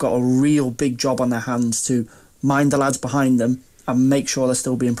midfield have got a real big job on their hands to mind the lads behind them and make sure they're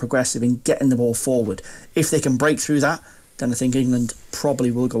still being progressive in getting the ball forward. If they can break through that, then I think England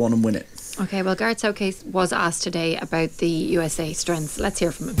probably will go on and win it. Okay, well, Gareth Southgate was asked today about the USA strengths. Let's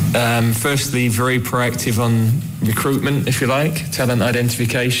hear from him. Firstly, very proactive on recruitment, if you like, talent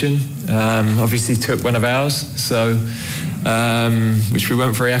identification. Obviously took one of ours, so which we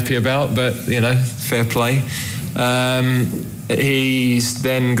weren't very happy about, but, fair play. He's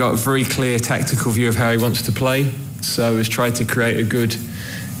then got a very clear tactical view of how he wants to play, so has tried to create a good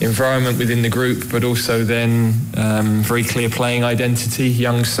environment within the group, but also then very clear playing identity,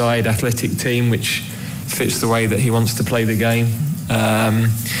 young side, athletic team, which fits the way that he wants to play the game.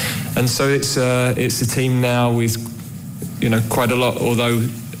 And so it's a team now with, quite a lot, although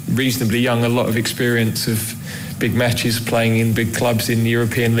reasonably young, a lot of experience of big matches, playing in big clubs in the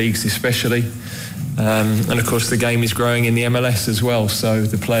European leagues especially. And of course the game is growing in the MLS as well, so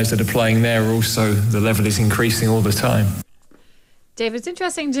the players that are playing there are also, the level is increasing all the time. David, it's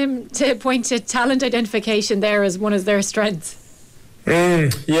interesting to point to talent identification there as one of their strengths.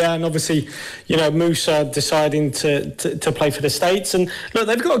 Yeah, and obviously, Musa deciding to play for the States, and look,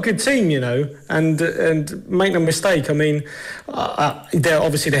 they've got a good team, and make no mistake, I mean, they're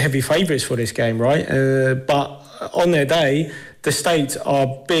obviously the heavy favourites for this game, right? But on their day, the States are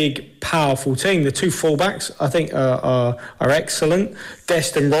a big, powerful team. The two fullbacks, I think, are excellent.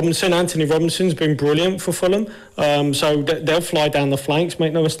 Destin Robinson, Anthony Robinson's been brilliant for Fulham. So they'll fly down the flanks,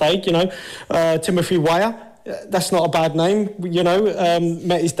 make no mistake. Timothy Weah, that's not a bad name.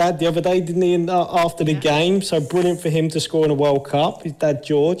 Met his dad the other day, didn't he, after the game? So brilliant for him to score in a World Cup, his dad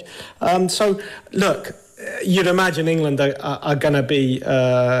George. So, look, you'd imagine England are going to be,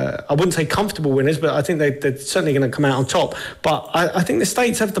 I wouldn't say comfortable winners, but I think they're certainly going to come out on top. But I think the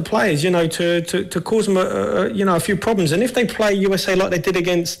States have the players, to cause them, a few problems. And if they play USA like they did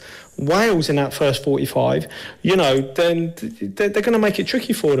against Wales in that first 45, then they're going to make it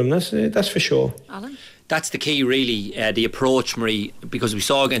tricky for them. That's for sure. Alan? That's the key, really, the approach, Marie, because we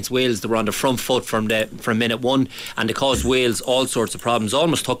saw against Wales they were on the front foot from minute one, and they caused Wales all sorts of problems,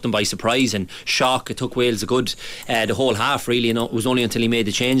 almost took them by surprise and shock. It took Wales a good the whole half, really, and it was only until he made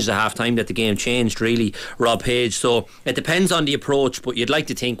the changes at half time that the game changed, really, Rob Page. So it depends on the approach, but you'd like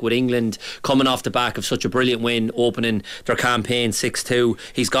to think with England coming off the back of such a brilliant win, opening their campaign 6-2,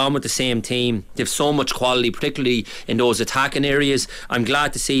 he's gone with the same team. They've so much quality, particularly in those attacking areas. I'm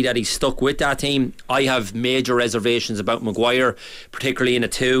glad to see that he's stuck with that team. I have major reservations about Maguire, particularly in a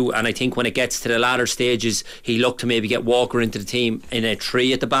 2, and I think when it gets to the latter stages he looked to maybe get Walker into the team in a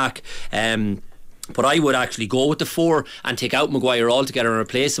 3 at the back. But I would actually go with the 4 and take out Maguire altogether and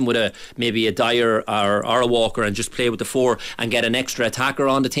replace him with maybe a Dyer or a Walker, and just play with the 4 and get an extra attacker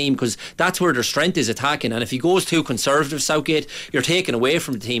on the team, because that's where their strength is, attacking. And if he goes too conservative, Southgate, you're taking away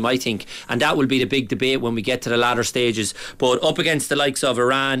from the team, I think, and that will be the big debate when we get to the latter stages. But up against the likes of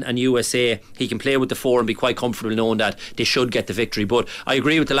Iran and USA, he can play with the 4 and be quite comfortable knowing that they should get the victory. But I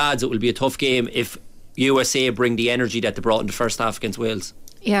agree with the lads, it will be a tough game if USA bring the energy that they brought in the first half against Wales.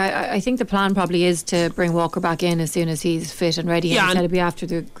 Yeah, I think the plan probably is to bring Walker back in as soon as he's fit and ready, and it'll be after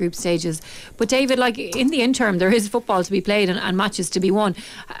the group stages. But David, in the interim, there is football to be played and matches to be won.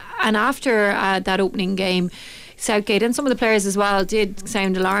 And after that opening game, Southgate and some of the players as well did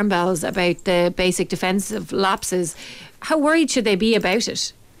sound alarm bells about the basic defensive lapses. How worried should they be about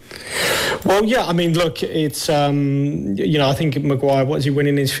it? Well, yeah, I mean, look, it's, I think Maguire, what is he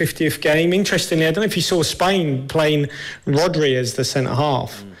winning his 50th game? Interestingly, I don't know if you saw Spain playing Rodri as the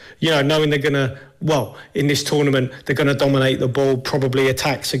centre-half, knowing they're going to, in this tournament, they're going to dominate the ball, probably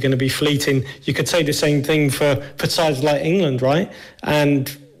attacks are going to be fleeting. You could say the same thing for sides like England, right?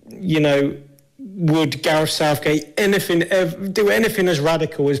 And, would Gareth Southgate do anything as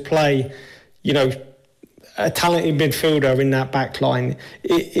radical as play, a talented midfielder in that back line,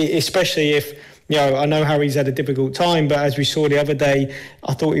 especially if, I know Harry's had a difficult time, but as we saw the other day,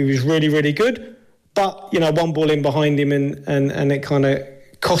 I thought he was really, really good. But, one ball in behind him and it kind of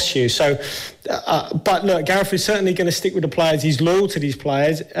costs you. So, but look, Gareth is certainly going to stick with the players. He's loyal to these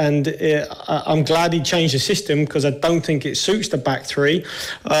players, and I'm glad he changed the system because I don't think it suits the back three.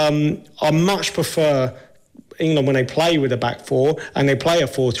 I much prefer England when they play with a back four and they play a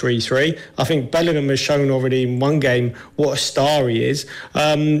 4-3-3. I think Bellingham has shown already in one game what a star he is,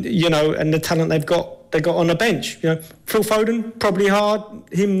 and the talent they got on the bench. Phil Foden, probably hard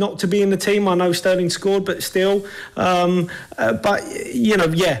him not to be in the team. I know Sterling scored, but still. I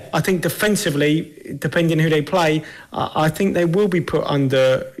think defensively, depending who they play, I think they will be put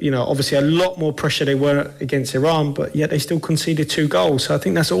under, obviously a lot more pressure they were against Iran, but yet they still conceded 2 goals. So I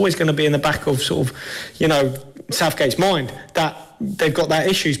think that's always going to be in the back of sort of, Southgate's mind, that they've got that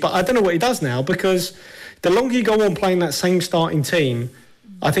issues. But I don't know what he does now, because the longer you go on playing that same starting team,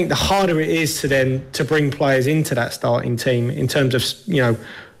 I think the harder it is to bring players into that starting team in terms of,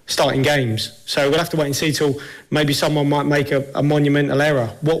 starting games. So we'll have to wait and see till maybe someone might make a monumental error.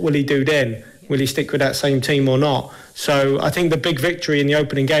 What will he do then? Will he stick with that same team or not? So I think the big victory in the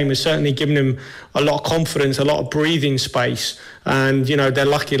opening game has certainly given him a lot of confidence, a lot of breathing space. And, they're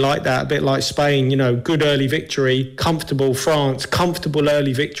lucky like that, a bit like Spain, good early victory, comfortable France, comfortable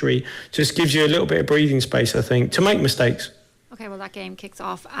early victory. Just gives you a little bit of breathing space, I think, to make mistakes. Okay, well, that game kicks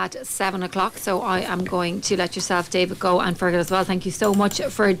off at 7 o'clock, so I am going to let yourself, David, go, and Fergal as well. Thank you so much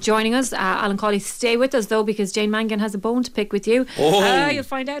for joining us. Alan Cawley, stay with us, though, because Jane Mangan has a bone to pick with you. You'll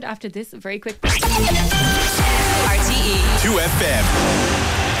find out after this very quick break. RTE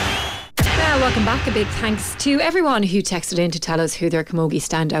 2FM. Well, welcome back. A big thanks to everyone who texted in to tell us who their Camogie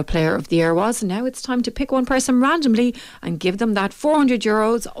Standout Player of the Year was. Now it's time to pick one person randomly and give them that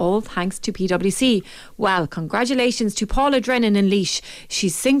 €400, all thanks to PwC. Well, congratulations to Paula Drennan in Laois. She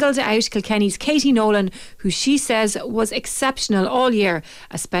singled out Kilkenny's Katie Nolan, who she says was exceptional all year,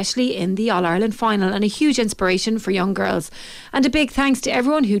 especially in the All-Ireland final, and a huge inspiration for young girls. And a big thanks to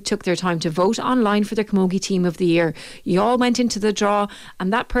everyone who took their time to vote online for their Camogie Team of the Year. You all went into the draw,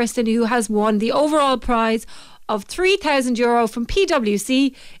 and that person who has won the overall prize of €3,000 from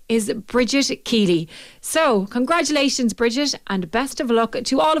PwC is Bridget Keeley. So congratulations, Bridget, and best of luck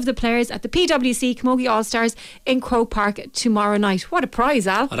to all of the players at the PwC Camogie All-Stars in Croke Park tomorrow night. What a prize,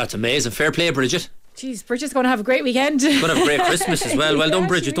 Al. Oh, that's amazing. Fair play, Bridget. Jeez, Bridget's going to have a great weekend. Going to have a great Christmas as well. Well done,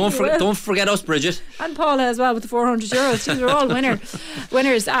 Bridget. Don't forget us, Bridget. And Paula as well with the €400. These are all winners.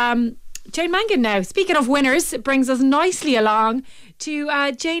 Jane Mangan now. Speaking of winners, it brings us nicely along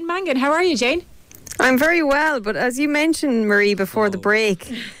to Jane Mangan. How are you, Jane? I'm very well, but as you mentioned, Marie, before the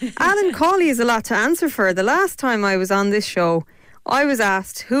break, Alan Cawley is a lot to answer for. The last time I was on this show, I was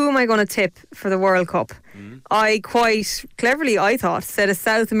asked, who am I going to tip for the World Cup? I quite cleverly, I thought, said a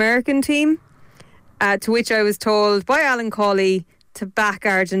South American team, to which I was told by Alan Cawley to back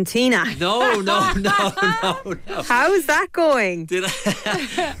Argentina. No. How is that going?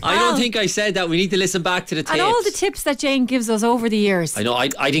 I don't think I said that. We need to listen back to the tapes. And all the tips that Jane gives us over the years. I know.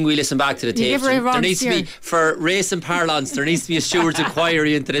 I think we listen back to the tapes. Give her a wrong there needs to be, for racing parlance, there needs to be a steward's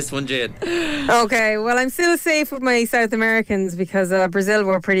inquiry into this one, Jane. Okay, well, I'm still safe with my South Americans because Brazil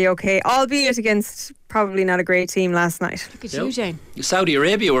were pretty okay, albeit against probably not a great team last night. Look at you, Jane. Saudi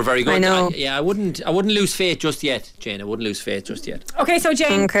Arabia were very good. I know. I wouldn't lose faith just yet, Jane. I wouldn't lose faith just yet. Okay, so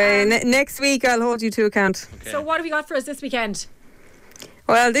Jane. Okay, next week I'll hold you to account. Okay. So what have you got for us this weekend?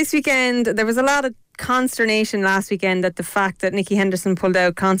 Well, this weekend there was a lot of consternation last weekend at the fact that Nicky Henderson pulled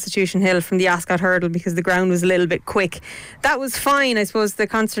out Constitution Hill from the Ascot hurdle because the ground was a little bit quick. That was fine. I suppose the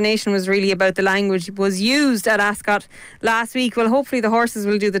consternation was really about the language was used at Ascot last week. Well, hopefully the horses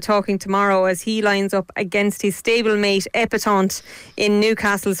will do the talking tomorrow as he lines up against his stablemate Epatante in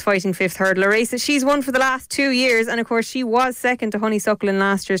Newcastle's Fighting Fifth Hurdle, a race that she's won for the last 2 years, and of course she was second to Honeysuckle in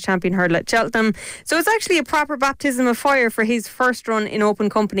last year's champion hurdle at Cheltenham. So it's actually a proper baptism of fire for his first run in open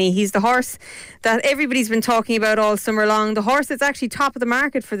company. He's the horse that everybody's been talking about all summer long. The horse that's actually top of the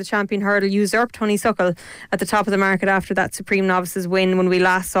market for the champion hurdle usurped Honeysuckle at the top of the market after that Supreme Novices win when we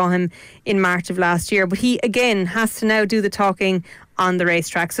last saw him in March of last year. But he again has to now do the talking on the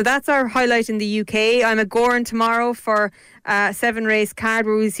racetrack. So that's our highlight in the UK. I'm at Goran tomorrow for a 7-race card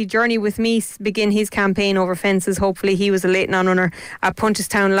where we see Journey with Me begin his campaign over fences. Hopefully he was a late non-runner at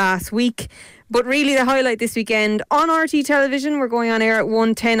Punchestown last week. But really the highlight this weekend on RT Television, we're going on air at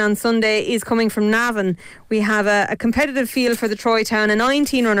 1:10 on Sunday, is coming from Navan. We have a competitive field for the Troy Town, a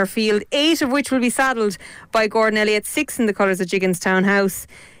 19-runner field, 8 of which will be saddled by Gordon Elliott, 6 in the colours of Jigginstown House.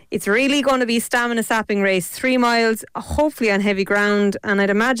 It's really going to be a stamina sapping race, 3 miles, hopefully on heavy ground, and I'd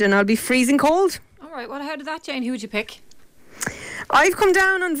imagine I'll be freezing cold. All right, well, how did that, Jane? Who would you pick? I've come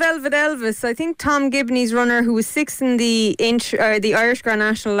down on Velvet Elvis. I think Tom Gibney's runner, who was 6th in the Irish Grand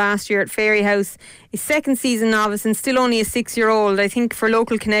National last year at Fairyhouse, is second season novice and still only a 6-year-old. I think for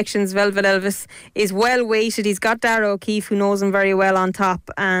local connections, Velvet Elvis is well weighted. He's got Dara O'Keefe, who knows him very well, on top,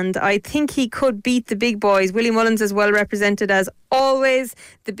 and I think he could beat the big boys. Willie Mullins is well represented as always.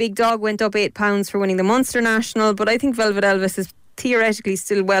 The big dog went up £8 for winning the Munster National, but I think Velvet Elvis is theoretically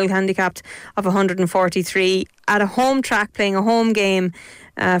still well handicapped of 143 at a home track, playing a home game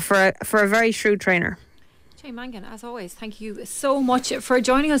for a very shrewd trainer. Jay Mangan, as always, thank you so much for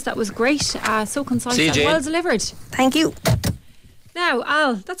joining us. That was great, so concise and well delivered. Thank you. Now,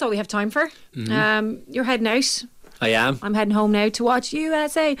 Al, that's all we have time for. You're heading out. I am. I'm heading home now to watch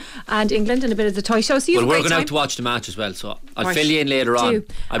USA and England and a bit of the toy show. So well, we're going out to watch the match as well, so I'll fill you in later on.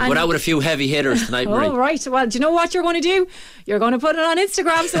 I've gone out with a few heavy hitters tonight, Marie. Oh, right. Well, do you know what you're going to do? You're going to put it on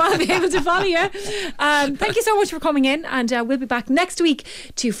Instagram, so I'll be able to follow you. Thank you so much for coming in, and we'll be back next week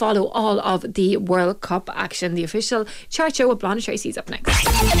to follow all of the World Cup action. The official chart show with Blonde Tracy's up next. RTE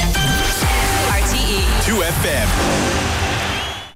 2FM.